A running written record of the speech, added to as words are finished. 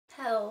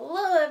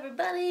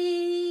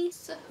everybody!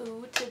 So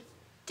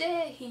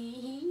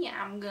today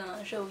I'm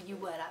gonna show you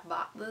what I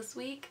bought this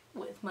week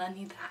with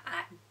money that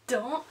I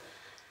don't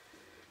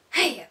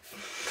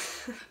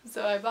have.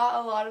 So I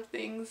bought a lot of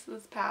things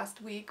this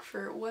past week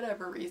for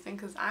whatever reason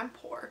because I'm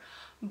poor.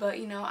 But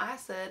you know, I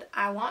said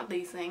I want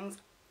these things,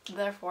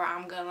 therefore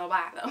I'm gonna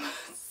buy them.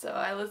 So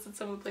I listed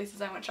some of the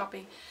places I went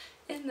shopping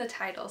in the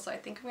title. So I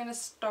think I'm gonna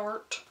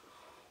start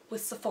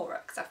with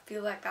Sephora because I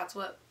feel like that's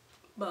what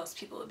most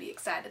people would be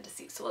excited to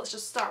see. So let's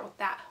just start with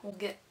that. We'll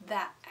get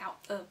that out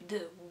of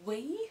the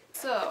way.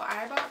 So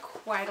I bought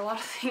quite a lot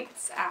of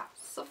things at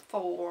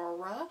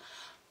Sephora.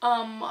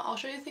 I'll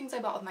show you things I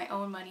bought with my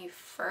own money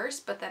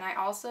first, but then I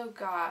also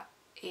got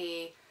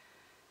a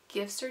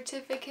gift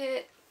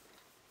certificate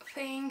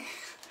thing.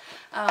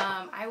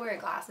 I wear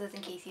glasses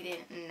in case you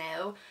didn't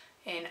know,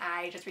 and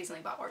I just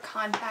recently bought more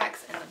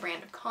contacts, and the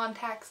brand of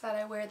contacts that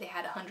I wear, they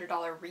had a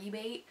 $100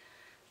 rebate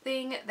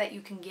thing that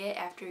you can get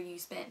after you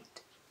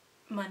spent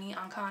money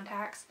on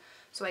contacts.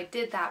 So I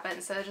did that, but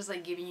instead of just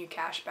like giving you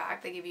cash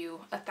back, they give you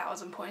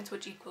 1,000 points,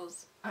 which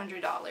equals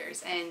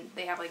 $100, and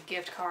they have like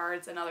gift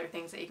cards and other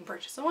things that you can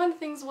purchase. So one of the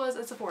things was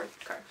a Sephora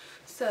gift card.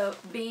 So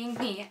being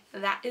me,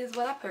 that is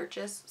what I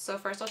purchased. So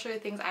first I'll show you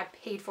things I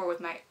paid for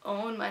with my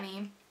own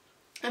money,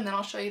 and then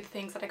I'll show you the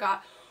things that I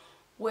got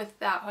with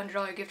that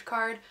 $100 gift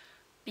card,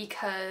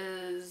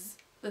 because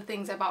the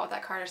things I bought with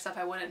that card are stuff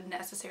I wouldn't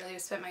necessarily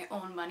have spent my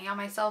own money on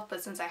myself,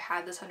 but since I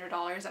had this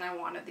 $100 and I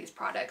wanted these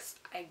products,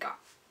 I got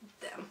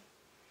them.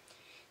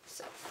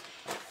 So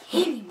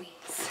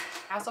anyways,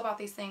 I also bought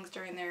these things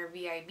during their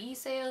VIB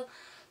sale,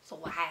 so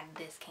I had a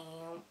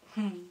discount.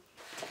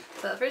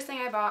 So the first thing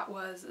I bought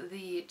was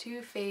the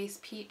Too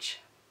Faced Peach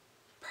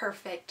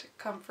Perfect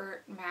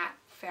Comfort Matte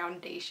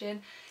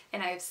Foundation,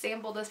 and I've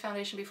sampled this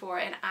foundation before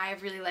and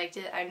I've really liked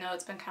it. I know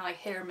it's been kind of like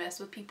hit or miss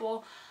with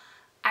people.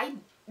 I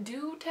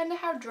do tend to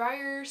have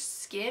drier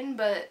skin,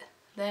 but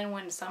then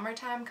when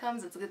summertime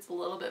comes, it gets a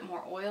little bit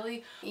more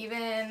oily.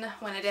 Even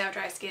when I did have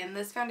dry skin,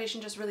 this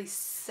foundation just really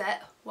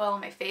set well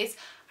on my face.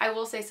 I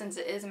will say, since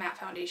it is a matte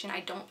foundation,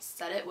 I don't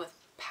set it with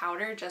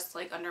powder, just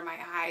like under my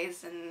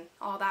eyes and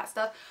all that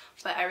stuff.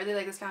 But I really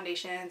like this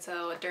foundation,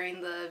 so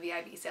during the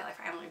VIB sale,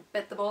 I finally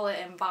bit the bullet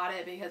and bought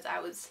it because I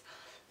was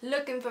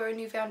looking for a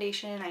new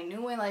foundation. I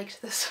knew I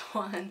liked this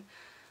one,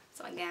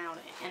 so I got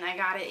it. And I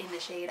got it in the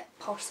shade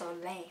Porcelain,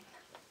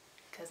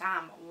 because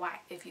I'm white.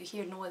 If you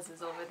hear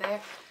noises over there,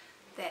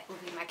 that will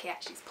be my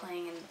cat. She's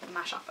playing in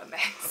my shopping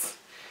bags.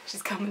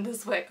 She's coming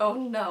this way. Oh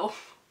no.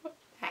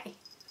 Hey.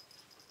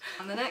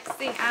 And the next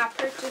thing I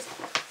purchased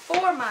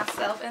for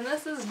myself, and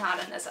this is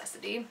not a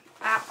necessity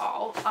at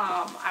all.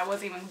 I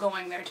wasn't even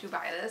going there to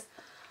buy this,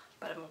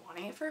 but I've been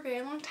wanting it for a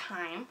very long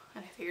time,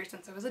 and I figured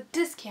since there was a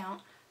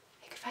discount,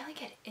 I could finally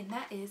get it, and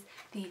that is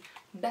the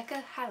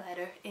Becca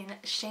highlighter in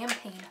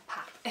Champagne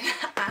Pop. And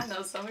I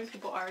know so many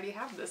people already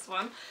have this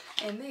one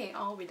and they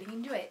all really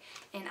enjoy it,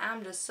 and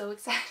I'm just so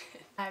excited.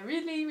 I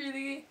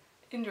really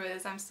enjoy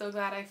this. I'm so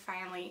glad I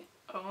finally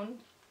own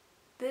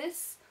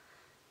this,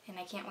 and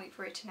I can't wait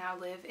for it to now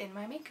live in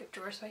my makeup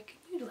drawer so I can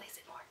utilize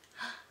it more.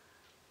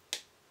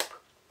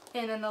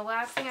 And then the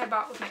last thing I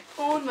bought with my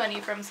own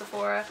money from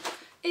Sephora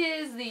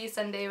is the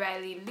Sunday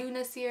Riley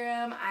Luna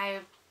Serum.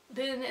 I've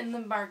been in the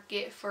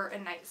market for a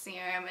night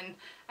serum, and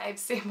I've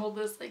sampled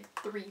this like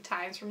 3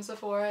 times from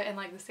Sephora, and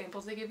like the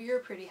samples they give you are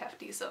pretty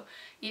hefty. So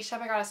each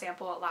time I got a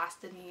sample, it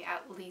lasted me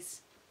at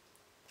least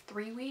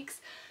 3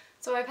 weeks.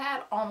 So I've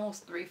had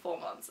almost 3 full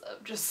months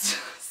of just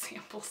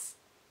samples.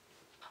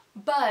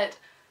 But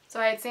so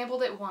I had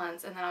sampled it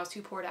once, and then I was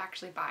too poor to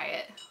actually buy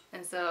it,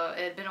 and so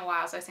it had been a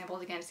while, so I sampled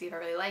it again to see if I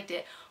really liked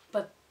it.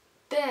 But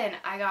then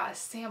I got a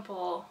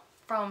sample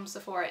from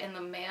Sephora in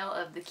the mail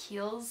of the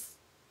Kiehl's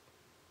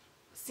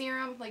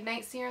serum, like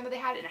night serum that they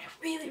had, and I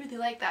really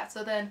liked that.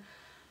 So then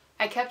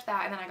I kept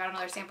that, and then I got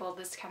another sample of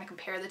this to kind of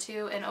compare the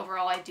two, and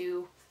overall I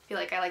do feel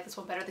like I like this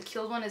one better. The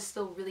Kiehl's one is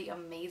still really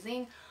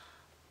amazing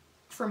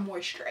for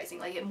moisturizing.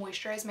 Like, it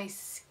moisturized my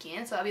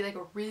skin, so that'd be like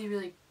a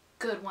really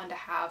good one to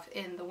have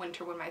in the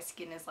winter when my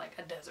skin is like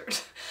a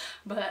desert.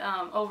 But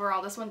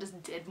overall this one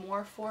just did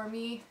more for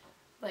me.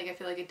 Like, I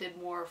feel like it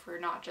did more for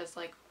not just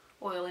like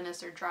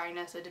oiliness or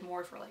dryness, it did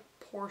more for like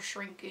pore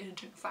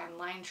shrinkage and fine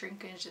line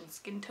shrinkage and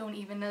skin tone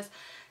evenness.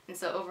 And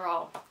so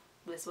overall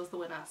this was the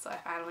winner, so I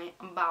finally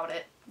bought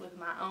it with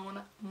my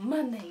own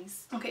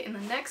monies. Okay, and the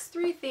next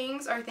 3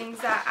 things are things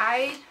that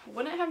I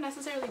wouldn't have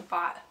necessarily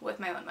bought with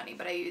my own money,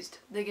 but I used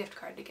the gift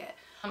card to get.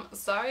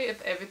 Sorry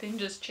if everything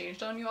just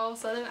changed on you all of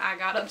a sudden. I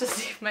got up to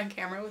see if my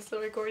camera was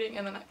still recording,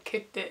 and then I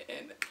kicked it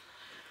and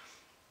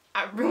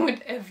I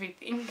ruined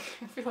everything.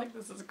 I feel like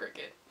this is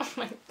cricket. Oh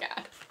my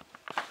god.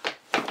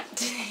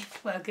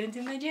 Welcome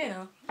to my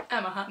channel.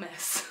 I'm a hot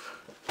mess.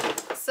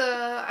 So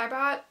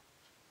I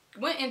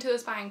went into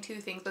this buying 2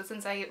 things, but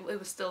since it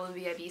was still a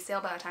VIB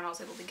sale by the time I was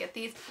able to get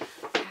these,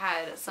 I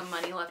had some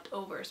money left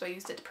over, so I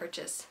used it to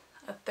purchase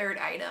a 3rd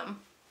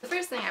item. The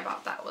first thing I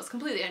bought that was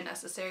completely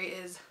unnecessary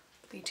is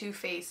the Too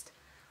Faced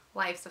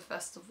Life's a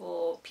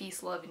Festival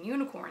Peace, Love, and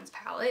Unicorns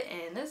palette,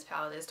 and this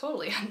palette is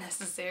totally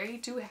unnecessary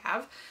to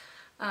have.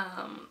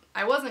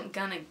 I wasn't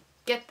gonna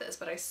get this,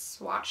 but I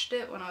swatched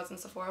it when I was in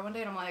Sephora one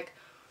day and I'm like,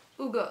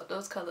 ooh god,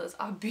 those colors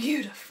are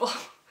beautiful.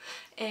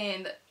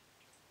 And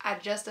I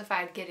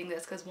justified getting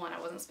this because one, I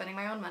wasn't spending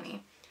my own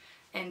money,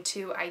 and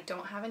two, I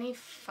don't have any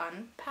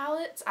fun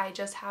palettes. I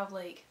just have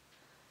like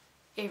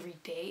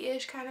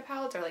everyday-ish kind of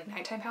palettes or like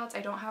nighttime palettes.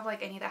 I don't have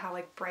like any that have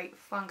like bright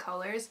fun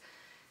colors,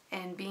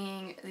 and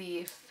being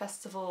the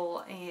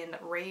festival and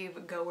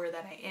rave goer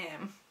that I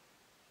am,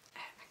 I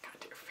haven't gone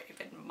to a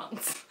rave in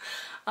months.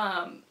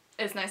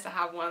 It's nice to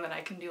have one that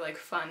I can do like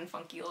fun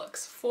funky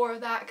looks for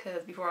that,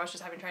 because before I was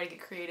just having to try to get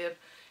creative,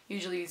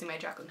 usually using my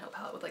Jaclyn Hill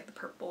palette with like the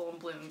purple and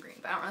blue and green,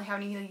 but I don't really have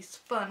any of these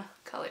fun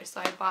colors,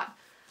 so I bought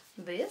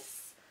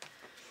this.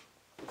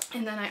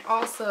 And then I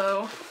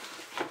also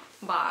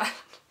bought,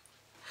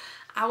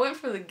 I went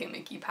for the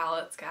gimmicky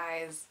palettes,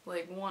 guys,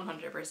 like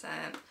 100%.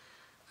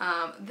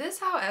 This,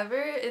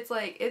 however, it's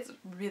like, it's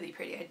really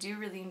pretty. I do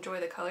really enjoy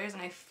the colors,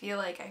 and I feel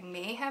like I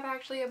may have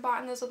actually have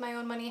bought this with my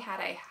own money had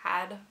I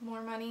had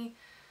more money.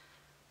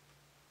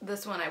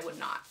 This one I would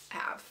not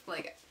have.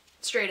 Like,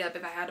 straight up,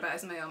 if I had to buy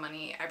this with my own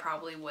money, I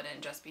probably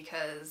wouldn't, just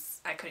because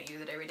I couldn't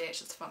use it every day. It's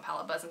just a fun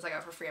palette, but since I got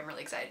it for free, I'm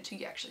really excited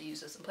to actually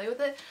use this and play with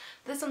it.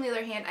 This, on the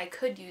other hand, I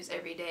could use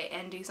every day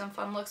and do some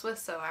fun looks with,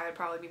 so I would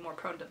probably be more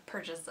prone to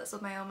purchase this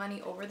with my own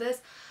money over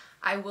this.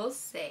 I will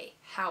say,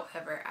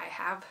 however, I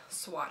have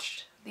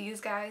swatched these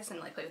guys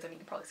and like played with them. You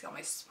can probably see all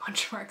my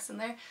smudge marks in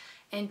there.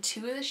 And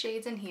two of the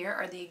shades in here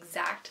are the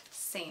exact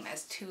same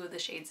as two of the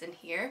shades in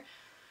here.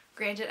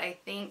 Granted, I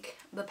think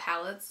the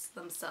palettes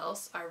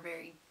themselves are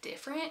very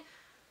different,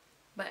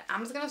 but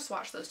I'm just going to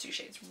swatch those two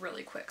shades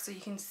really quick so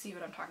you can see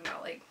what I'm talking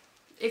about. Like,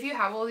 if you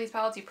have all these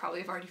palettes, you probably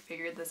have already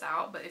figured this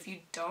out, but if you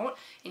don't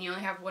and you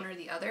only have one or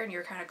the other and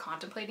you're kind of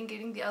contemplating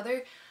getting the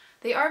other,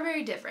 they are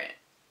very different.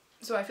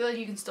 So I feel like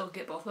you can still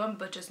get both of them,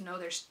 but just know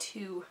there's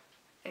two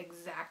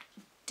exact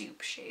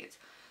dupe shades.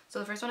 So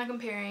the first one I'm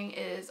comparing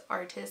is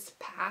Artist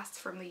Pass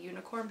from the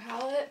Unicorn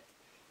palette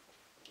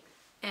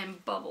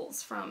and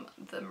Bubbles from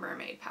the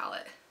Mermaid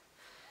palette.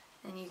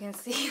 And you can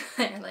see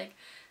they're like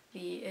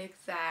the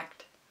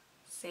exact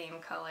same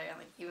color.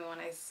 Like, even when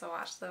I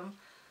swatch them,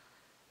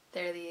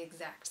 they're the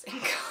exact same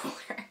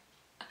color.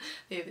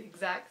 They have the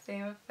exact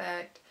same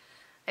effect.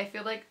 I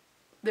feel like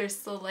they're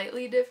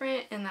slightly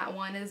different in that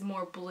one is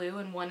more blue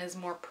and one is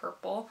more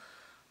purple.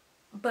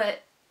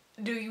 But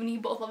do you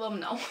need both of them?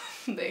 No.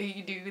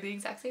 They do the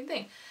exact same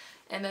thing.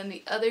 And then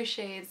the other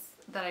shades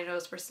that I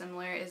noticed were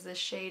similar is the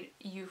shade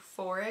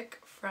Euphoric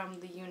from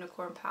the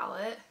Unicorn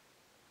palette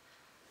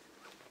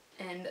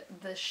and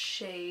the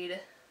shade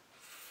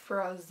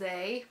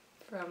Frosé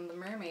from the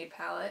Mermaid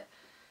palette.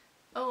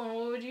 Oh,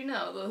 what would you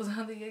know? Those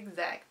are the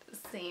exact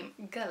same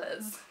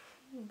colors.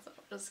 So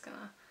I'm just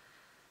gonna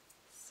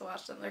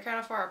swatch them. They're kind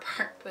of far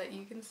apart, but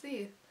you can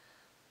see.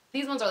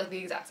 These ones are like the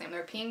exact same.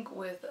 They're pink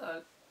with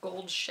a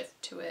gold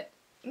shift to it.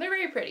 And they're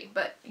very pretty,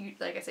 but you,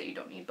 like I said, you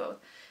don't need both.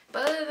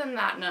 But other than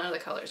that, none of the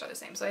colors are the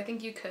same. So I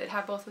think you could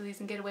have both of these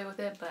and get away with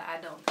it, but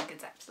I don't think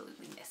it's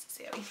absolutely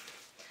necessary.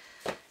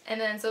 And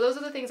then, so those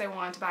are the things I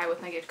wanted to buy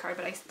with my gift card,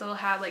 but I still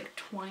had like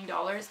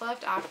 $20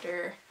 left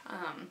after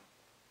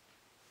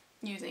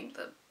using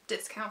the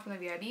discount from the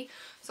VIB.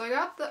 So I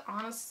got the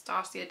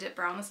Anastasia Dip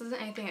Brow. This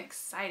isn't anything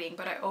exciting,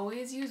 but I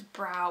always use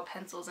brow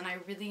pencils, and I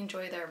really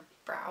enjoy their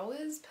Brow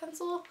Wiz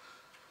pencil.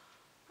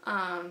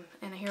 And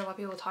I hear a lot of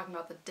people talking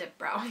about the dip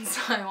brown,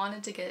 so I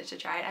wanted to get it to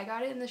try it. I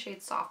got it in the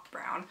shade Soft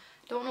Brown.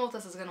 Don't know if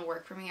this is going to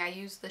work for me. I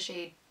used the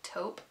shade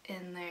Taupe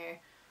in their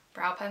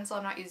brow pencil.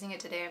 I'm not using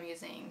it today. I'm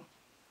using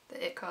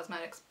the It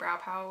Cosmetics Brow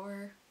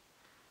Power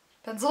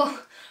pencil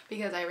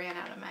because I ran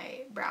out of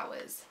my Brow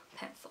Wiz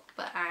pencil.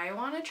 But I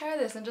want to try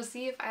this and just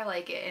see if I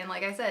like it. And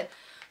like I said,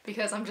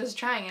 because I'm just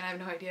trying and I have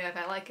no idea if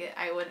I like it,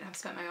 I wouldn't have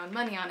spent my own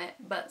money on it.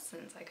 But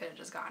since I could have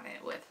just gotten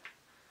it with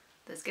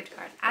this gift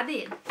card, I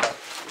did.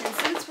 And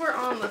since we're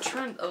on the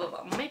trend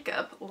of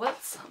makeup,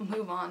 let's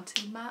move on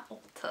to my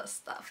Ulta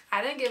stuff.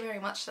 I didn't get very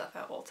much stuff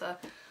at Ulta,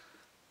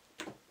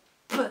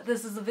 but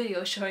this is a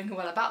video showing you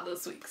what I bought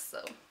this week,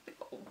 so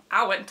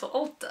I went to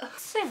Ulta.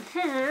 So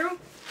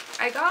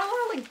I got a lot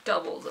of like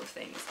doubles of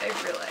things, I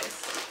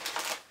realized.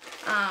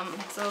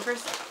 So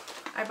first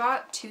I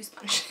bought 2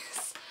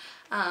 sponges.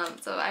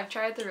 So I've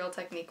tried the Real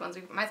Technique ones.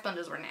 My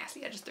sponges were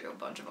nasty. I just threw a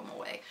bunch of them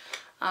away.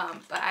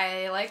 But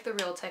I like the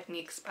Real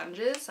Technique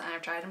sponges, and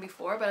I've tried them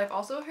before, but I've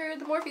also heard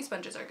the Morphe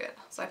sponges are good.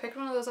 So I picked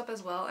one of those up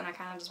as well, and I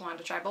kind of just wanted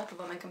to try both of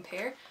them and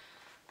compare.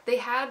 They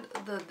had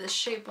this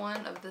shape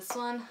one of this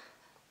one,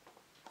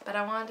 but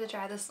I wanted to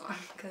try this one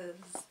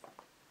because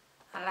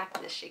I like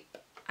this shape.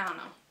 I don't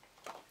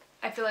know.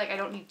 I feel like I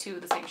don't need 2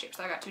 of the same shape,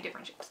 so I got 2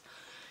 different shapes,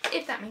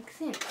 if that makes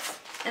sense.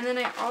 And then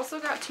I also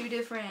got 2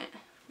 different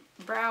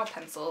brow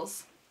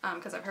pencils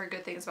because I've heard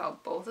good things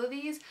about both of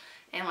these.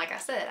 And like I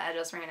said, I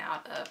just ran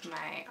out of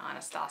my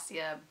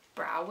Anastasia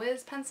Brow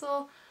Wiz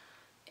pencil,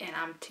 and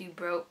I'm too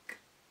broke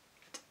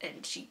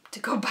and cheap to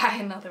go buy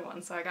another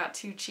one. So I got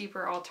 2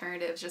 cheaper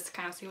alternatives just to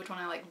kind of see which one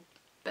I like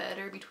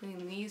better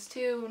between these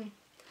 2.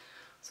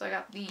 So I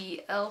got the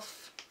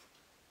e.l.f.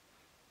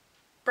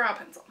 brow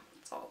pencil.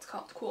 It's That's all it's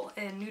called. Cool.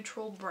 And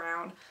Neutral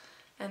Brown.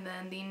 And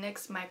then the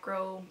NYX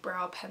Micro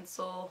Brow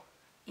Pencil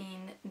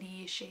in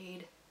the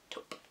shade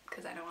Taupe,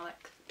 because I know I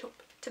like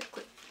taupe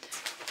typically.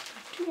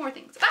 2 more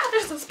things. Ah,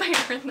 there's a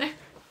spider in there.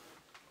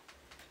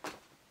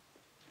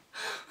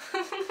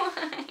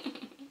 Why?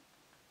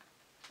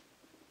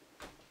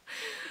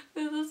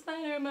 There's a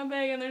spider in my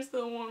bag and there's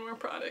still one more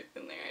product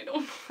in there. I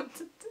don't know what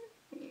to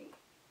do.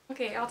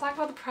 Okay, I'll talk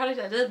about the product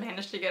I did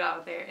manage to get out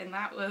of there, and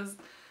that was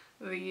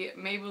the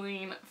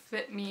Maybelline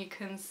Fit Me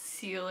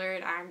Concealer,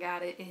 and I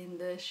got it in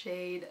the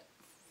shade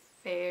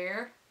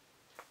Fair,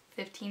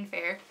 15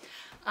 Fair.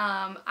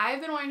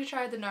 I've been wanting to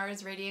try the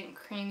NARS Radiant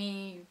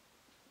Creamy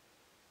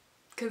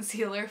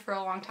Concealer for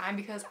a long time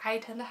because I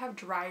tend to have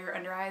drier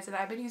under eyes, and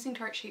I've been using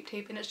Tarte Shape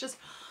Tape and it's just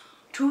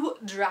too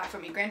dry for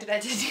me. Granted,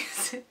 I did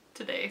use it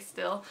today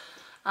still.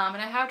 And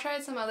I have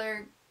tried some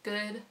other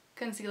good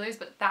concealers,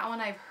 but that one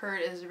I've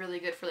heard is really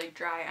good for like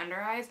dry under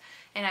eyes,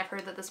 and I've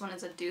heard that this one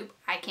is a dupe.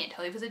 I can't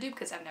tell you if it's a dupe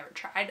because I've never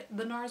tried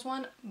the NARS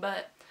one,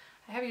 but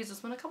I have used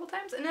this one a couple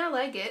times and I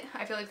like it.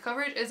 I feel like the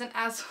coverage isn't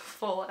as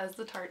full as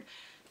the Tarte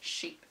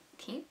Shape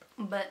Tape,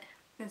 but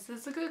this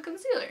is a good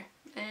concealer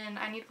and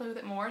I need to play with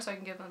it more so I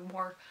can give a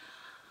more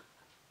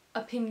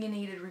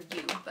opinionated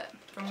review, but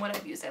from what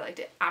I've used I liked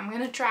it. I'm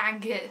gonna try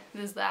and get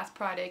this last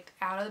product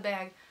out of the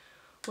bag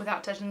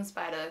without touching the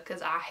spider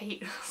because I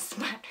hate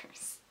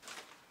spiders.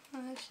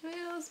 Hush,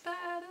 little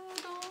spider,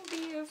 don't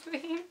be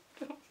afraid,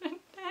 don't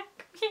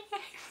attack me,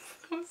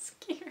 I'm so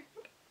scared.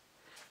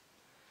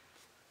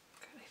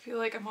 God, I feel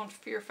like I'm on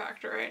Fear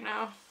Factor right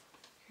now.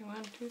 Okay,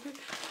 1, 2,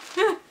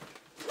 3.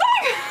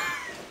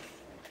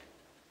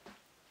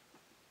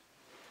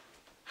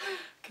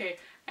 Okay,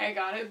 I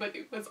got it, but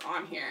it was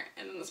on here,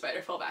 and then the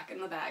spider fell back in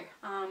the bag.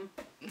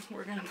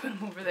 We're gonna put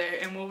him over there,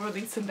 and we'll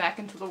release him back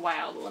into the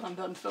wild when I'm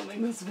done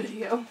filming this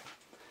video.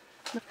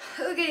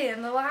 Okay,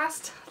 and the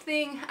last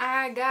thing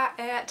I got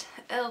at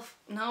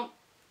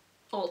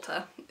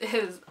Ulta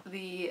is the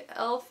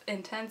e.l.f.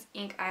 Intense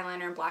Ink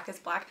Eyeliner in Black is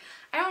Black.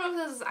 I don't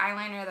know if this is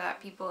eyeliner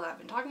that people have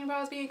been talking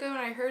about as being good, and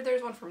I heard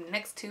there's one from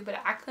NYX too, but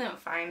I couldn't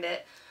find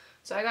it.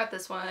 So I got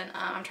this one.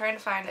 I'm trying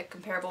to find a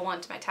comparable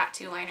one to my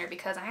tattoo liner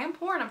because I am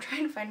poor and I'm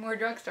trying to find more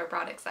drugstore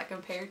products that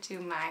compare to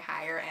my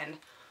higher end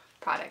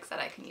products that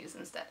I can use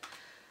instead.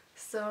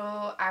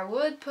 So I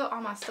would put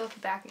all my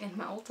stuff back in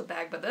my Ulta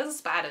bag, but there's a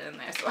spider in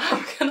there, so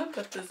I'm gonna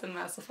put this in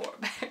my Sephora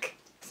bag.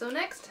 So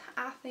next,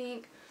 I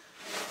think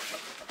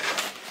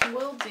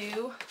we'll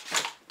do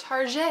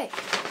Target.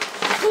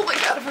 Oh my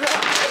god, I forgot.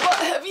 I bought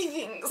heavy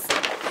things.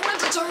 I went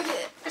to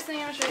Target. First thing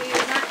I'm gonna show you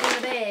is not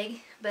in the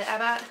bag, but I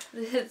bought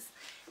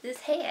this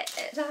hat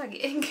at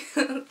Target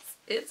because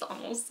it's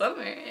almost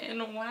summer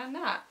and why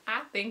not?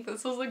 I think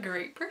this was a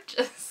great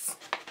purchase.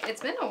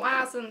 It's been a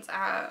while since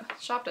I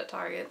shopped at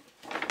Target.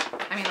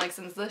 I mean, like,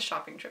 since this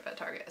shopping trip at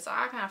Target, so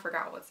I kind of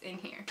forgot what's in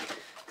here.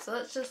 So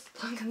let's just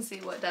look and see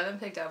what Devin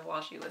picked up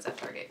while she was at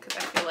Target, because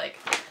I feel like,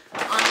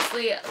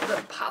 honestly,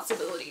 the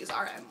possibilities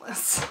are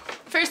endless.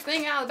 First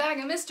thing out of the bag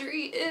of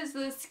mystery is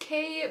this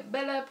K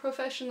Bella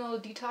Professional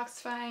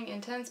Detoxifying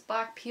Intense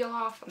Black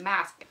Peel-Off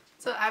Mask.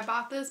 So I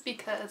bought this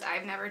because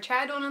I've never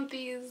tried one of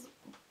these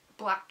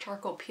black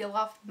charcoal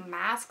peel-off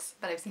masks,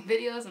 but I've seen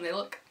videos and they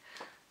look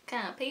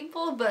kind of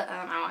painful, but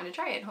I wanted to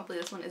try it and hopefully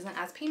this one isn't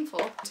as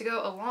painful. To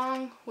go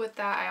along with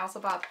that, I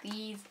also bought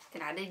these,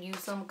 and I did use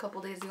some a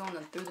couple days ago and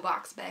then threw the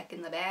box back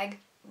in the bag,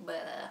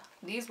 but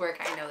these work.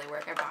 I know they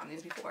work. I've gotten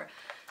these before.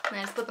 And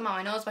I just put them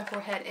on my nose, my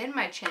forehead, and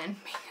my chin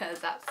because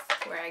that's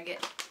where I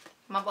get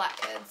my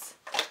blackheads.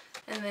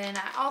 And then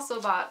I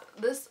also bought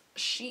this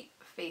sheet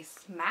face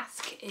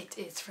mask. It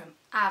is from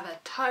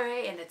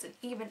Avatare and it's an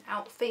even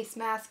out face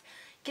mask.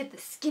 Get the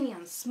skinny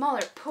on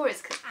smaller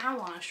pores because I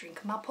want to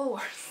shrink my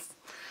pores.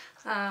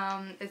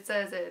 It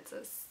says it's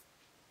a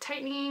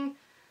tightening,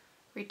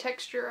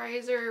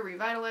 retexturizer,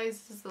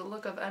 revitalizes the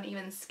look of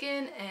uneven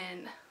skin,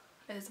 and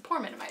is a pore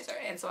minimizer.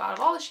 And so out of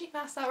all the sheet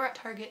masks that were at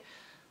Target,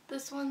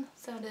 this one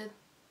sounded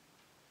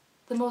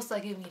the most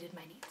like it meted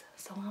my needs.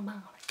 So I'm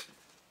on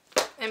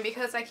it. And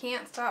because I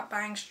can't stop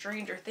buying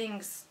Stranger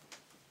Things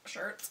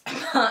shirts, I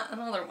got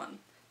another one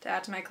to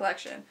add to my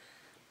collection.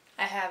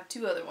 I have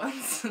 2 other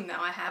ones.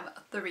 Now I have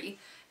 3.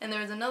 And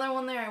there was another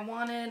one there I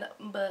wanted,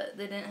 but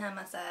they didn't have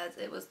my size.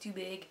 It was too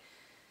big.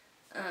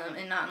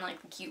 And not in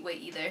like the cute way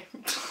either.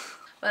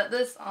 But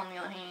this, on the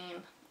other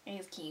hand,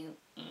 is cute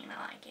and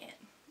I like it.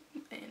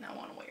 And I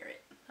want to wear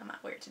it. I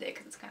might wear it today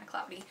because it's kind of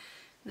cloudy.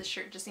 This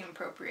shirt just seemed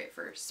appropriate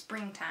for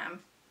springtime,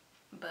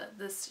 but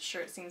this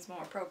shirt seems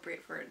more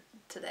appropriate for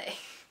today.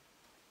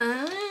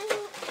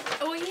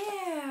 Oh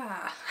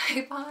yeah!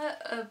 I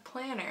bought a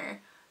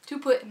planner to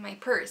put in my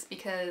purse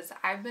because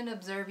I've been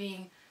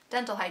observing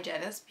dental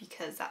hygienists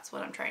because that's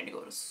what I'm trying to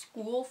go to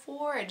school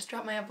for. I just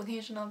dropped my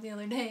application off the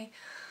other day.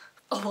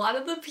 A lot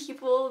of the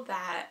people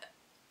that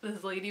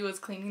this lady was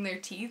cleaning their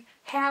teeth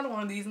had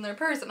one of these in their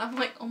purse, and I'm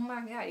like, oh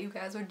my god, you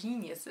guys are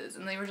geniuses.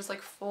 And they were just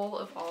like full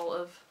of all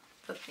of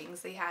the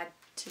things they had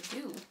to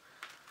do.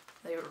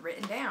 They were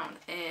written down,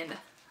 and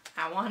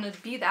I want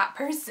to be that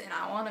person.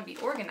 I want to be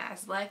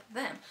organized like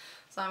them.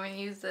 So I'm going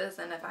to use this,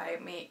 and if I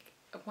make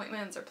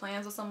appointments or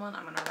plans with someone,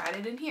 I'm gonna write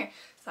it in here.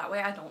 So that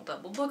way I don't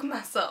double book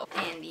myself.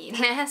 And the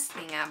last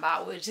thing I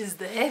bought, which is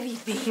the heavy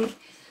thing,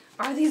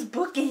 are these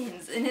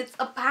bookends. And it's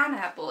a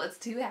pineapple. It's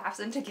two halves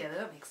and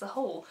together it makes a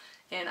whole.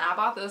 And I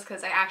bought this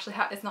because I actually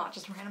have, it's not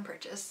just a random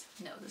purchase.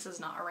 No, this is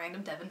not a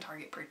random Devon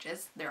Target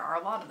purchase. There are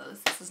a lot of those.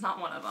 This is not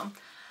one of them.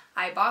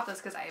 I bought this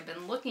because I have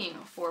been looking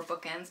for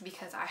bookends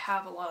because I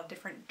have a lot of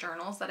different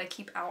journals that I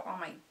keep out on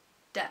my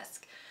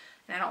desk.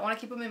 And I don't want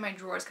to keep them in my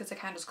drawers because I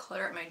kind of just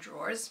clutter up my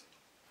drawers.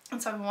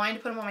 And so I've been wanting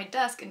to put them on my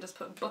desk and just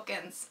put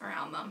bookends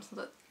around them so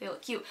that they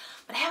look cute.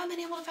 But I haven't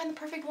been able to find the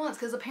perfect ones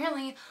because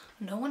apparently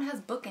no one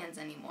has bookends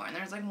anymore. And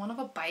there's like one of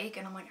a bike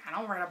and I'm like, I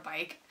don't ride a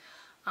bike.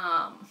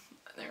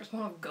 There's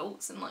one of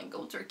goats and like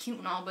goats are cute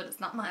and all, but it's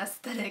not my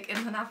aesthetic.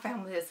 And then I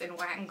found this and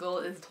white and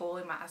gold is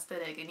totally my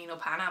aesthetic. And you know,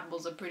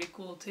 pineapples are pretty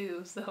cool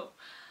too. So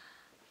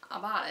I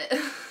bought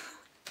it.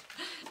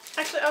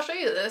 Actually, I'll show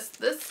you this.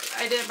 This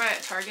I didn't buy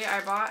at Target.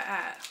 I bought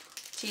at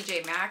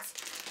TJ Maxx.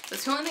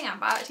 That's the only thing I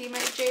bought at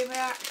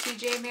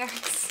TJ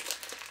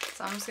Maxx.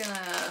 So I'm just gonna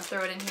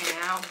throw it in here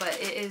now. But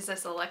it is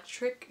this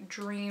Electric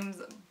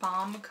Dreams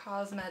Balm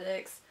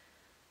Cosmetics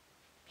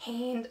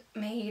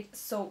handmade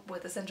soap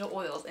with essential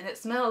oils. And it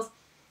smells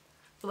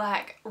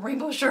like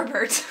rainbow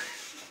sherbet.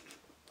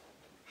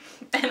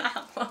 And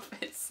I love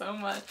it so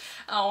much.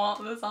 I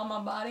want this on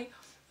my body.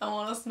 I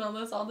want to smell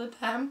this all the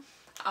time.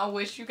 I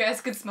wish you guys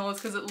could smell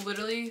this because it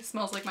literally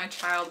smells like my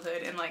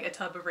childhood in like a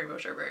tub of rainbow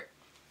sherbet.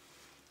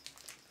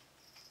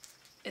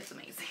 It's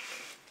amazing.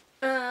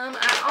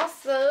 I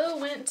also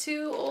went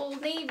to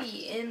Old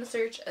Navy in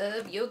search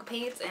of yoga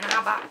pants and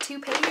I bought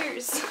 2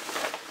 pairs.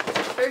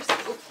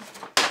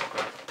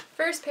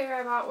 First pair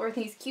I bought were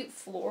these cute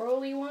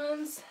florally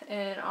ones,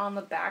 and on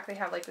the back they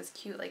have like this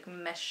cute like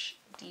mesh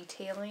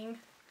detailing.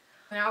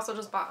 And I also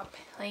just bought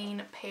a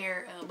plain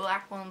pair of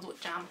black ones,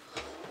 which I'm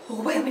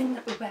wearing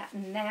right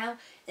now.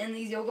 And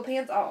these yoga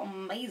pants are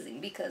amazing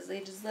because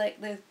they just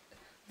like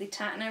they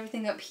tighten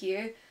everything up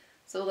here.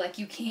 So like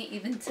you can't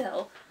even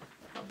tell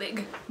how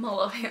big my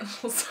love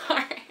handles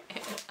are.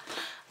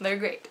 They're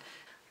great.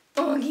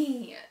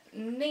 Okay,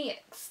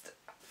 next.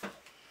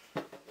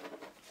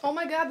 Oh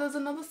my god, there's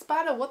another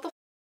spider. What the f?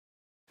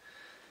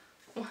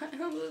 Why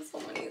are there so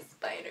many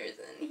spiders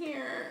in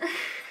here?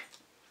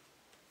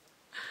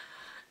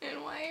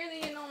 And why are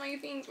they in all my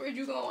things? Where'd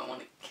you go? I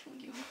want to kill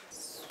you.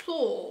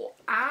 So,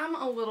 I'm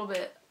a little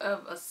bit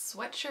of a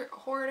sweatshirt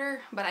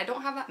hoarder, but I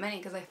don't have that many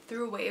because I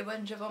threw away a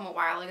bunch of them a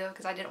while ago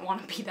because I didn't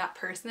want to be that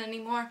person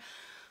anymore.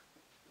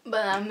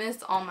 But I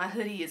miss all my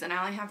hoodies and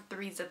I only have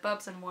 3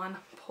 zip-ups and 1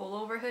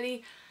 pullover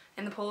hoodie.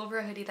 And the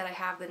pullover hoodie that I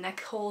have, the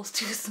neck hole is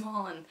too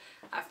small and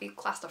I feel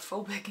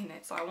claustrophobic in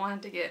it. So I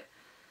wanted to get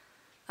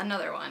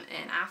another one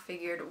and I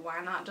figured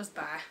why not just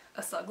buy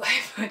a Sug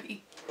Life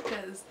hoodie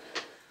because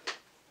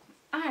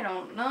I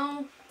don't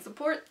know,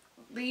 support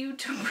the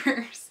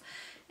YouTubers.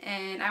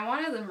 And I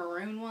wanted the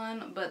maroon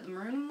one, but the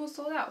maroon one was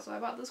sold out, so I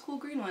bought this cool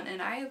green one,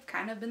 and I have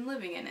kind of been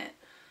living in it.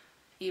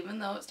 Even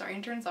though it's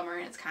starting to turn summer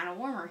and it's kind of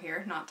warmer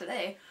here, not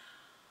today,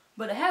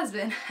 but it has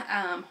been.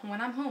 When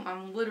I'm home,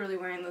 I'm literally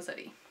wearing this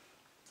hoodie.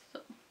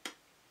 So,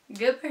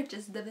 good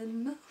purchase,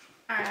 Devin.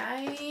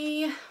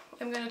 I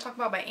am going to talk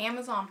about my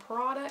Amazon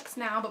products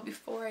now, but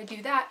before I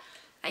do that,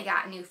 I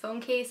got a new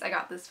phone case. I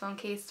got this phone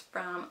case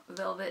from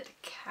Velvet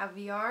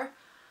Caviar.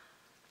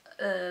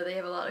 They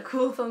have a lot of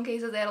cool phone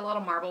cases. They had a lot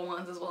of marble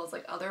ones as well as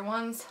like other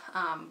ones.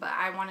 But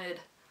I wanted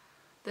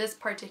this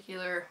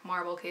particular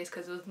marble case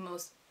because it was the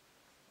most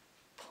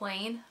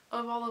plain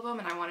of all of them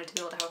and I wanted to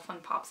be able to have a fun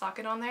pop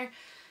socket on there.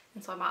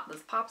 And so I bought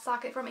this pop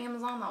socket from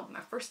Amazon. That'll be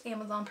my first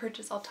Amazon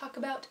purchase I'll talk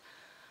about.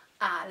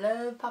 I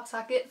love pop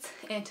sockets,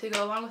 and to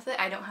go along with it,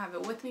 I don't have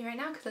it with me right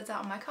now because it's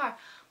out in my car.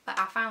 But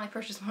I finally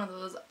purchased one of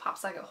those pop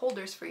socket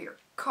holders for your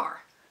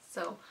car.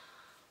 So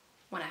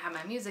when I have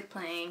my music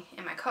playing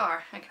in my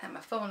car, I can have my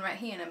phone right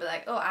here and I'd be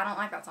like, oh, I don't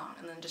like that song,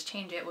 and then just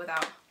change it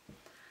without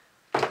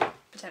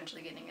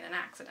potentially getting in an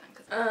accident.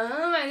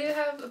 I do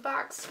have a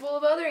box full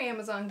of other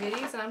Amazon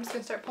goodies, and I'm just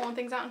going to start pulling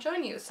things out and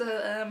showing you.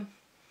 So,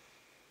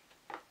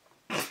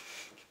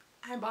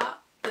 I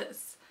bought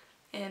this,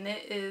 and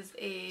it is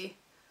a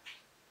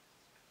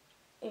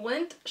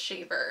lint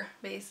shaver,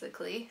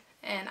 basically.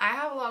 And I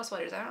have a lot of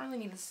sweaters. I don't really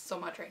need this so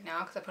much right now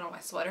because I put all my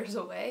sweaters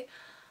away.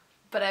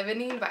 But I've been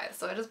needing to buy it,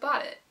 so I just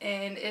bought it.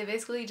 And it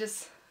basically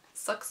just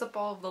sucks up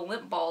all the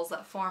lint balls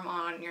that form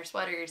on your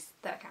sweaters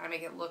that kind of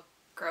make it look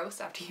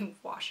gross after you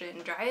wash it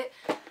and dry it.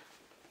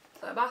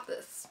 So I bought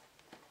this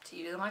to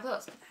use on my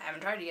clothes. I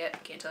haven't tried it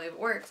yet. Can't tell you if it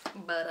works.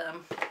 But,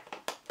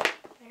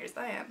 there's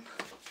that.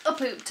 A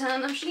poop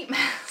ton of sheet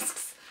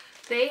masks.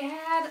 They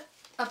had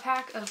a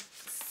pack of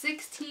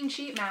 16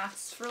 sheet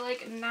masks for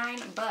like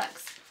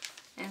 $9.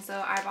 And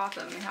so I bought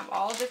them. They have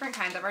all different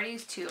kinds. I've already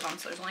used 2 of them,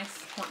 so there's only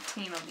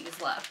 14 of these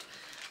left.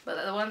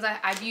 But the ones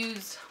I've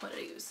used, what did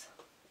I use?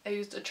 I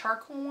used a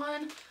charcoal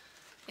one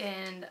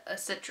and a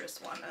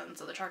citrus one. And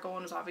so the charcoal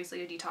one was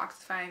obviously a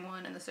detoxifying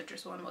one, and the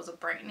citrus one was a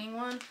brightening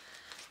one.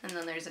 And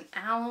then there's an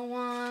aloe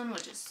one,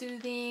 which is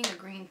soothing, a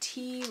green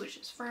tea, which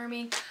is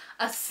firming,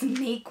 a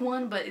snake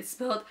one, but it's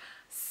spelled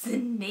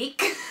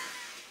snake.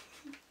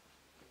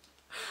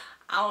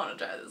 I want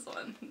to try this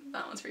one.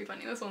 That one's pretty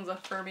funny. This one's a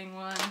firming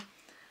one.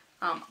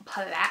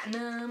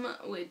 Platinum,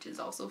 which is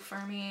also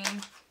firming.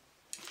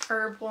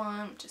 Herb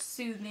one, which is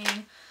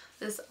soothing.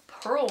 This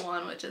pearl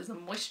one, which is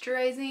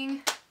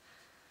moisturizing.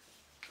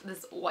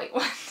 This white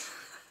one.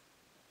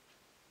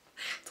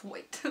 It's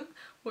white.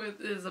 Which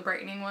is a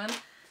brightening one.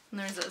 And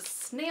there's a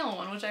snail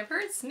one, which I've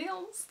heard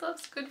snail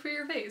stuff's good for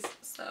your face.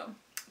 So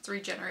it's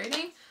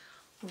regenerating.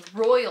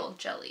 Royal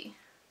jelly,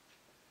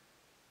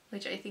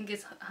 which I think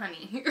is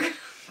honey,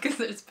 because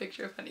there's a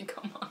picture of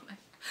honeycomb on it.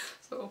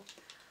 So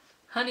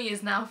honey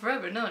is now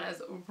forever known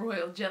as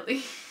royal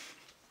jelly.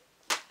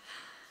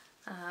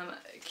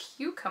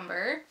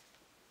 Cucumber,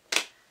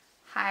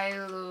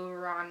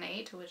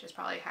 hyaluronate, which is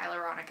probably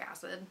hyaluronic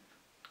acid,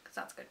 because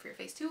that's good for your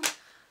face too.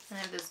 And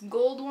I have this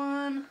gold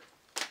one,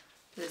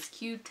 this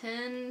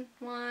Q10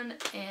 one,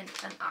 and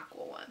an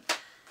aqua one.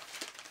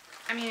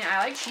 I mean, I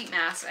like sheet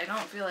masks. I don't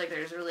feel like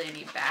there's really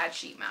any bad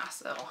sheet masks,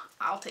 so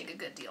I'll take a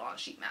good deal on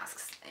sheet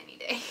masks any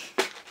day.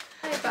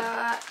 I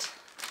bought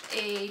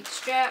a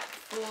strap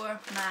for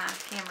my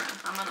camera.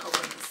 I'm gonna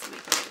open this so we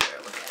can take a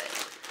better look at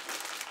it.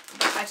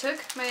 But I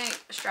took my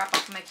strap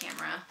off of my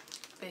camera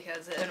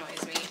because it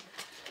annoys me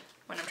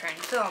when I'm trying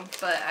to film,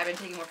 but I've been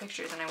taking more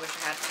pictures and I wish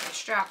I had my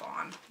strap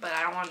on, but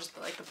I don't want to just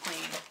put like the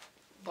plain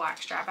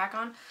black strap back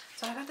on.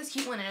 So I got this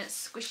cute one and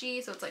it's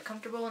squishy, so it's like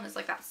comfortable, and it's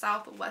like that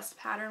southwest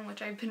pattern,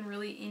 which I've been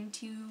really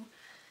into,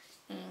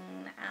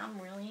 and I'm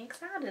really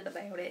excited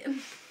about it.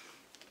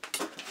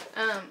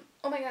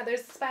 Oh my god,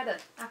 there's a spider.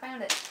 I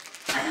found it.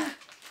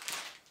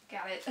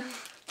 Got it.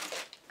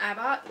 I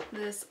bought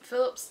this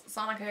Philips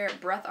Sonicare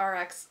Breath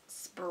RX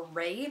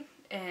spray,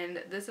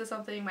 and this is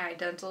something my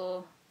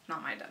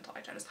not my dental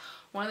hygienist,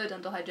 one of the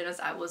dental hygienists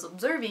I was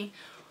observing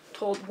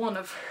told one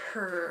of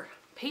her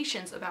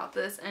patients about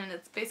this, and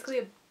it's basically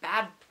a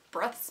bad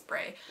breath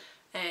spray.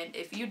 And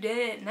if you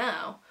didn't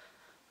know,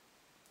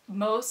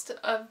 most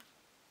of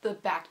the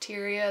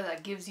bacteria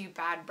that gives you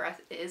bad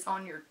breath is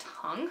on your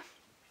tongue,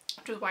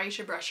 which is why you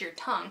should brush your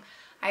tongue.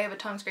 I have a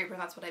tongue scraper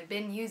and that's what I've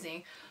been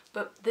using,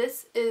 but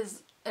this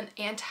is an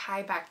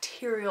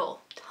antibacterial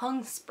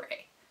tongue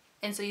spray.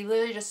 And so you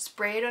literally just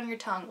spray it on your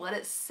tongue, let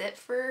it sit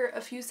for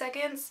a few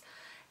seconds,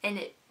 and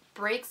it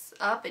breaks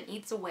up and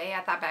eats away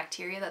at that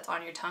bacteria that's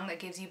on your tongue that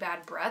gives you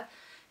bad breath.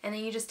 And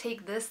then you just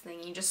take this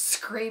thing, you just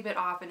scrape it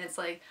off, and it's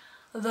like,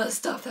 the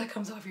stuff that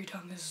comes off your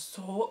tongue is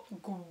so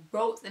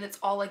gross, and it's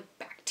all like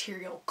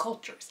bacterial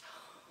cultures.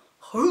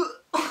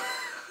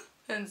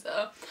 And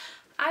so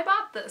I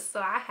bought this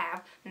so I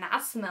have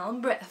nice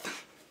smelling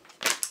breath.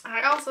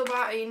 I also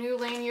bought a new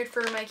lanyard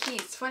for my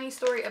keys. Funny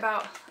story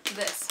about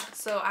this.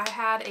 So I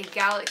had a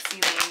Galaxy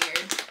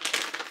lanyard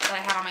that I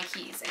had on my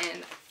keys,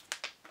 and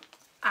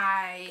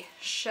I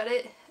shut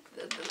it.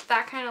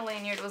 That kind of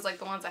lanyard was like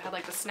the ones that had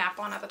like the snap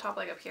on at the top,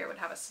 like up here would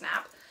have a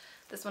snap.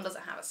 This one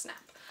doesn't have a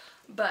snap.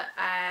 But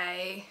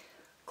I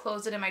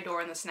closed it in my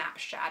door and the snap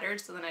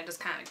shattered, so then I just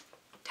kind of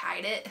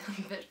tied it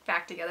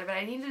back together, but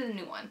I needed a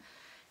new one.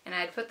 And I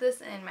had put this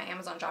in my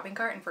Amazon shopping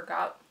cart and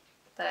forgot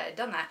that I had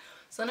done that.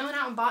 So then I went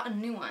out and bought a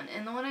new one,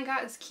 and the one I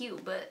got is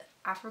cute, but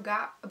I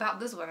forgot about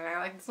this one and I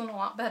like this one a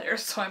lot better,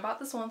 so I bought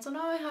this one, so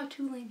now I have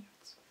two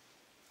lanyards.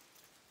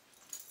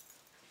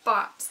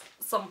 Bought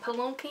some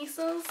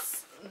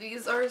pillowcases.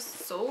 These are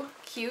so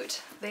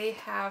cute. They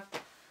have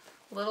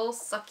little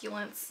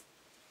succulents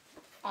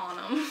on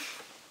them.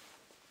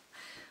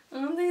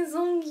 Aren't they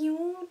so cute?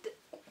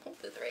 Hold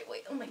it the right way.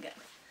 Oh my god.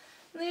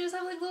 And they just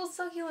have like little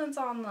succulents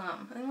on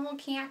them and little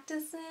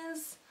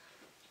cactuses.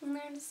 And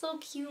they're just so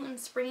cute and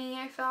springy,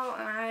 I felt.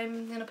 And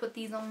I'm gonna put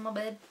these on my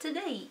bed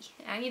today.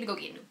 I need to go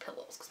get new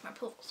pillows because my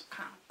pillows are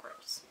kind of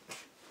gross.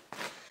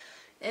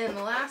 And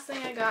the last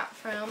thing I got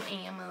from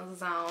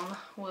Amazon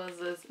was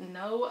this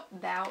No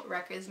Doubt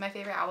record. This is my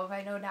favorite album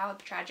by No Doubt,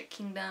 The Tragic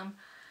Kingdom.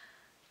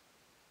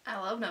 I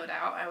love No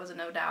Doubt. I was a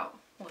No Doubt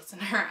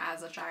listener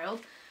as a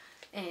child,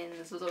 and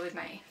this was always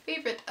my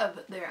favorite of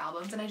their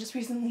albums. And I just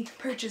recently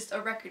purchased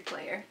a record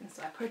player, and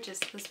so I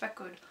purchased this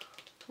record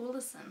to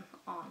listen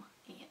on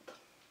it.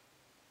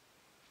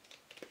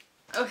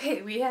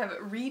 Okay, we have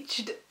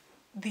reached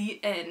the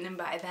end, and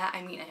by that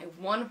I mean I have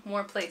one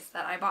more place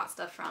that I bought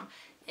stuff from,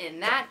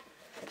 and that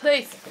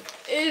place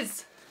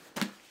is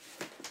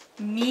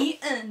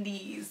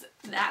MeUndies.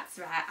 That's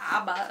right,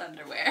 I bought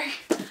underwear.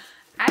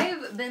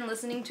 I've been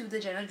listening to the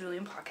Jenna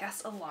Julian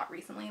podcast a lot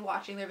recently,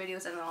 watching their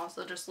videos and then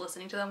also just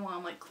listening to them while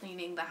I'm like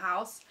cleaning the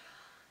house.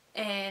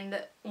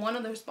 And one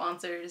of their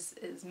sponsors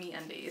is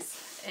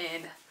MeUndies,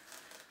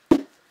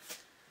 and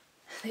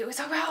they always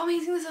talk about how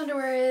amazing this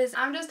underwear is.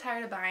 I'm just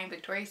tired of buying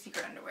Victoria's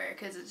Secret underwear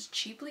because it's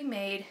cheaply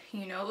made.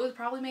 You know, it was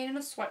probably made in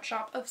a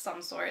sweatshop of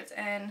some sorts,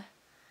 and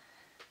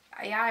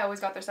yeah, I always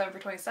got their 7 for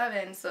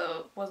 $27, so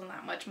it wasn't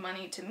that much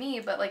money to me,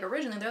 but like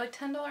originally they're like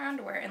 $10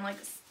 underwear, and like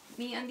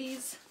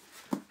MeUndies,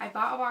 I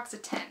bought a box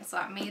of 10, so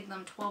that made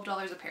them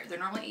 $12 a pair. They're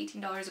normally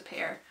 $18 a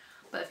pair,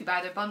 but if you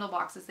buy their bundle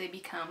boxes, they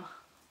become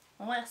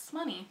less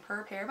money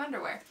per pair of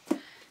underwear.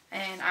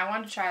 And I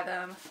wanted to try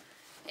them,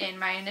 and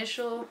my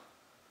initial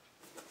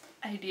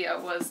idea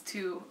was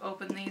to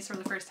open these for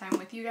the first time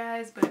with you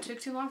guys, but it took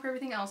too long for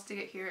everything else to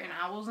get here and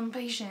I was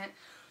impatient.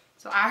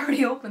 So I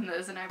already opened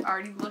this and I've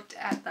already looked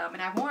at them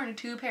and I've worn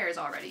 2 pairs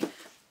already.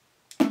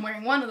 I'm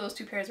wearing one of those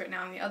 2 pairs right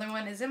now and the other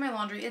one is in my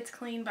laundry. It's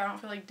clean, but I don't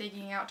feel like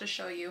digging out to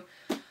show you.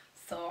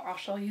 So I'll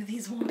show you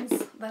these ones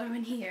that are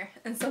in here.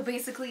 And so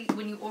basically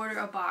when you order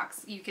a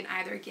box, you can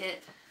either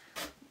get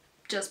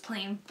just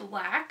plain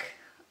black,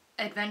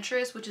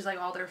 adventurous, which is like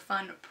all their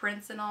fun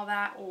prints and all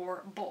that,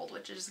 or bold,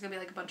 which is just gonna be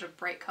like a bunch of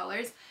bright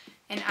colors.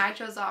 And I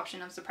chose the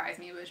option of Surprise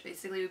Me, which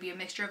basically would be a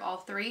mixture of all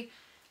 3.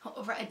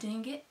 However, I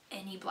didn't get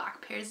any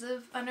black pairs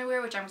of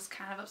underwear, which I was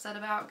kind of upset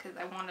about because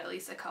I wanted at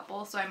least a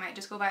couple. So I might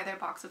just go buy their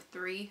box of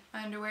 3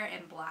 underwear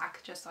in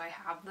black just so I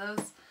have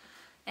those.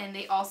 And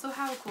they also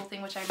have a cool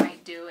thing which I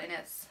might do, and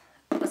it's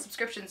a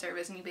subscription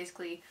service and you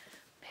basically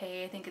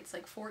pay, I think it's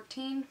like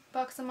 14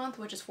 bucks a month,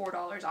 which is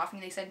 $4 off,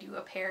 and they send you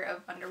a pair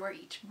of underwear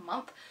each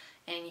month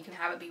and you can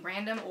have it be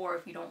random, or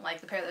if you don't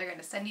like the pair that they're going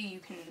to send you, you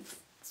can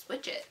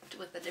switch it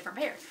with a different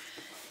pair.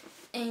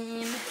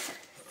 And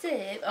so,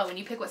 oh, and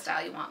you pick what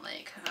style you want,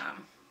 like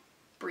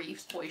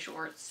briefs, boy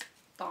shorts,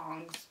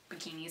 thongs,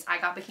 bikinis. I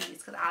got bikinis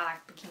because I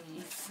like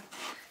bikinis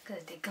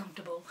because they're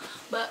comfortable.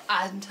 But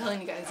I'm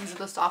telling you guys, these are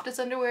the softest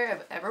underwear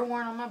I've ever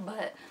worn on my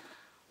butt.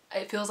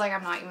 It feels like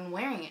I'm not even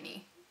wearing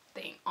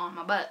anything on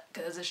my butt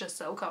because it's just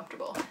so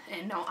comfortable.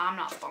 And no, I'm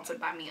not sponsored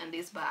by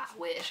MeUndies, but I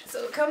wish.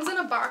 So it comes in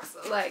a box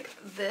like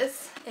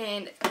this,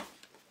 and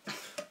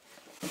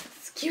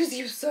excuse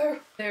you, sir.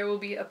 There will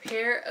be a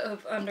pair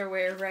of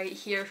underwear right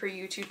here for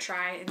you to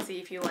try and see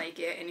if you like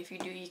it. And if you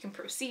do, you can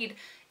proceed.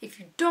 If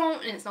you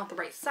don't and it's not the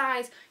right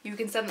size, you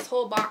can send this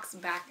whole box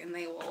back and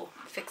they will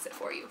fix it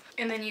for you.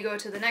 And then you go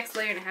to the next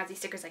layer and it has these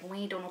stickers like,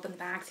 wait, don't open the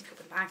bags. If you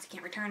open the bags, you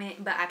can't return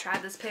it. But I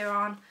tried this pair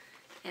on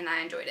and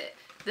I enjoyed it.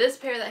 This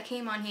pair that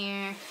came on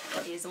here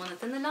is the one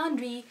that's in the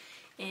laundry.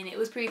 And it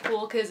was pretty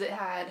cool because it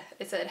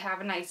said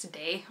have a nice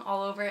day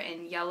all over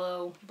in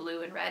yellow,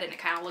 blue, and red. And it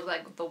kind of looked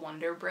like the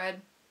Wonder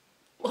Bread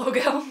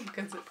logo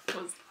because it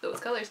was those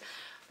colors.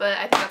 But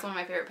I think that's one of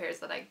my favorite pairs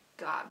that I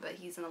got, but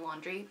he's in the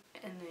laundry.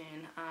 And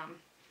then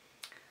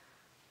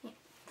yeah,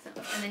 so,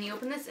 and then you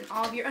open this and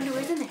all of your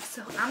underwear is in there.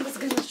 So I'm just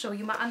gonna show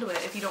you my underwear.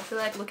 If you don't feel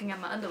like looking at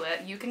my underwear,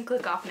 you can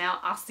click off now.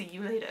 I'll see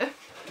you later.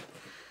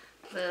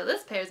 So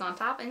this pair's on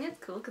top and it's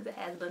cool because it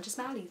has a bunch of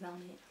smileys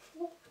on it.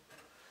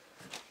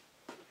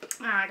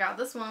 I got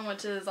this one,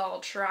 which is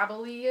all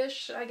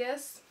travel-y-ish, I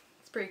guess.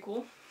 It's pretty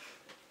cool.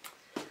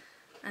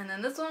 And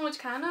then this one, which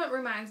kind of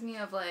reminds me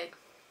of like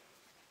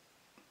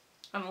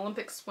an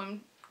Olympic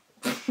swim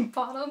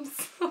bottoms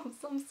of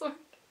some sort.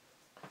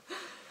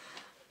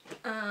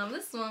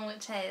 This one,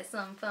 which has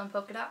some fun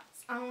polka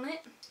dots on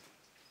it.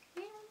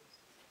 Yeah.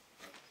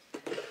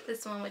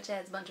 This one, which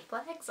has a bunch of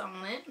flags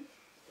on it.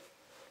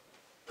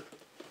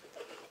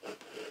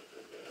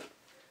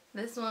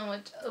 This one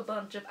with a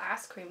bunch of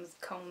ice cream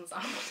cones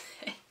on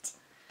it.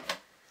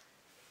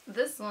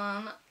 This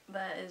one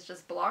that is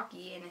just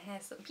blocky and it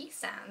has some peace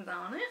signs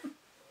on it.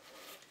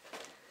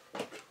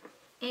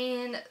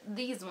 And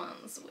these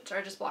ones, which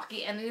are just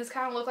blocky, and these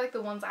kind of look like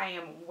the ones I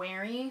am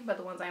wearing, but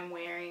the ones I'm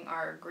wearing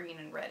are green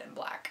and red and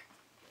black.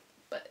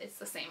 But it's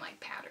the same like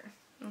pattern.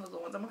 And those are the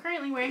ones I'm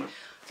currently wearing.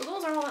 So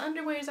those are all the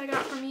underwears I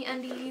got from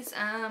MeUndies.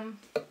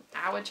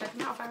 I would check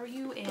them out if I were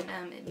you,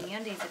 and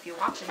MeUndies, if you're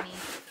watching me.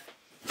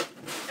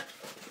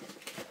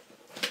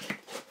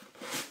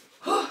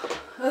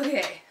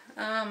 Okay,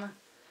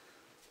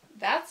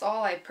 that's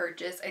all I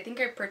purchased. I think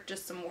I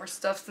purchased some more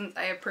stuff since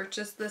I have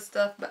purchased this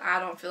stuff, but I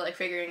don't feel like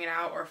figuring it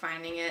out or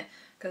finding it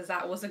because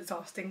that was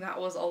exhausting. That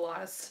was a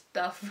lot of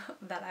stuff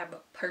that I've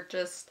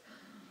purchased.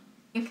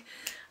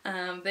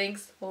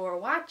 Thanks for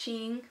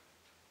watching.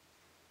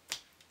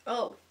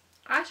 Oh,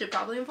 I should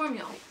probably inform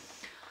y'all.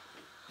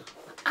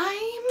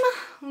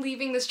 I'm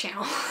leaving this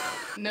channel.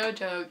 No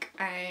joke.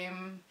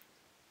 I'm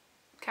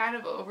kind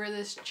of over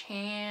this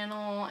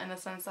channel in the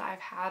sense that I've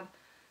had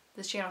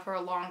this channel for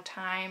a long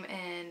time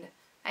and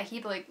I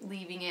keep like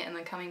leaving it and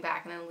then coming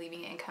back and then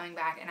leaving it and coming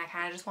back, and I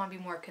kind of just want to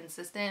be more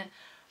consistent.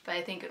 But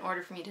I think in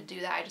order for me to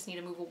do that, I just need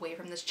to move away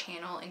from this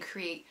channel and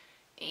create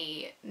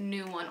a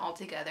new one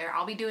altogether.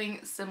 I'll be doing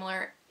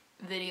similar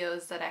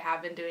videos that I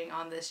have been doing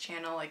on this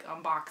channel, like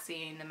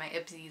unboxing and my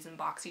Ipsies and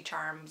boxy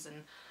charms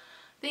and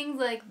things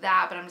like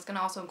that, but I'm just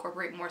gonna also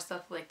incorporate more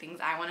stuff like things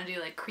I want to do,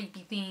 like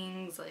creepy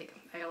things, like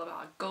I got a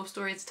lot of ghost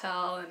stories to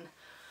tell, and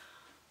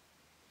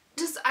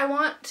just I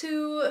want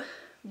to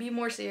be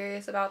more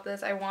serious about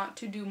this. I want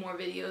to do more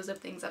videos of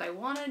things that I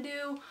want to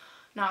do,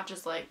 not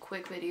just like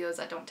quick videos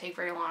that don't take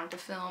very long to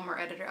film or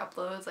edit or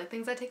upload, like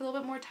things that take a little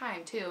bit more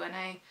time too, and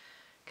I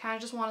kind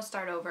of just want to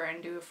start over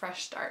and do a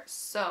fresh start.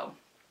 So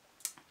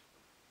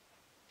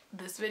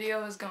this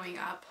video is going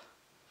up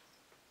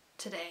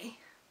today,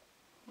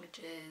 which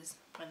is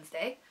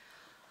Wednesday,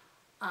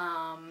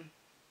 and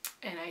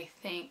I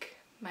think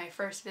my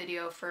first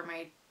video for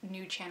my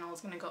new channel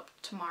is going to go up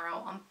tomorrow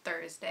on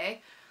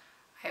Thursday.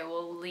 I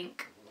will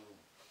link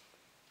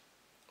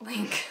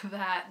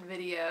that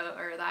video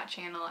or that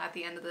channel at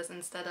the end of this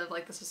instead of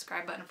like the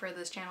subscribe button for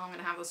this channel. I'm going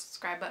to have a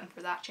subscribe button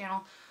for that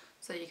channel.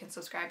 so you can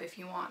subscribe if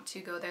you want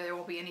to go there. There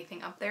won't be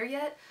anything up there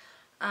yet,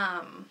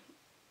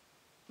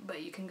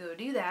 but you can go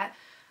do that.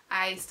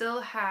 I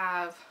still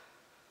have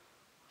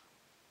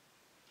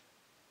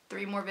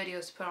 3 more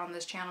videos to put on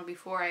this channel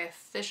before I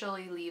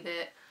officially leave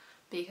it,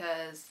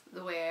 because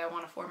the way I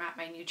want to format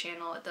my new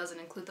channel, it doesn't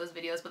include those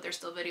videos, but there's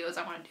still videos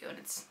I want to do, and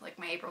it's like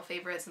my April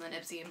favorites and then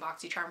Ipsy and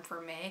BoxyCharm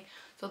for May.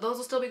 So those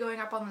will still be going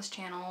up on this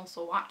channel,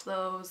 so watch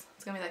those.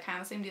 It's going to be that kind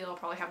of same deal. I'll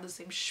probably have the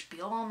same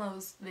spiel on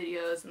those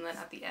videos, and then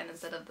at the end,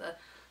 instead of the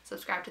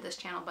subscribe to this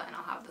channel button,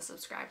 I'll have the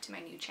subscribe to my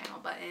new channel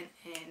button,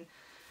 and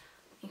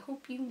I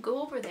hope you can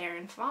go over there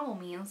and follow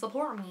me and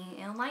support me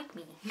and like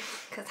me,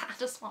 because I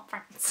just want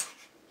friends.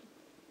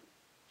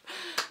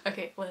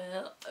 Okay,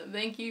 well,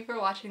 thank you for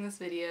watching this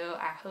video.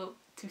 I hope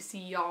to see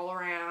y'all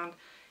around,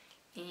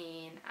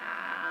 and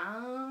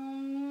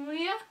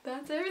yeah,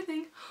 that's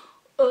everything.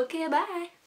 Okay, bye.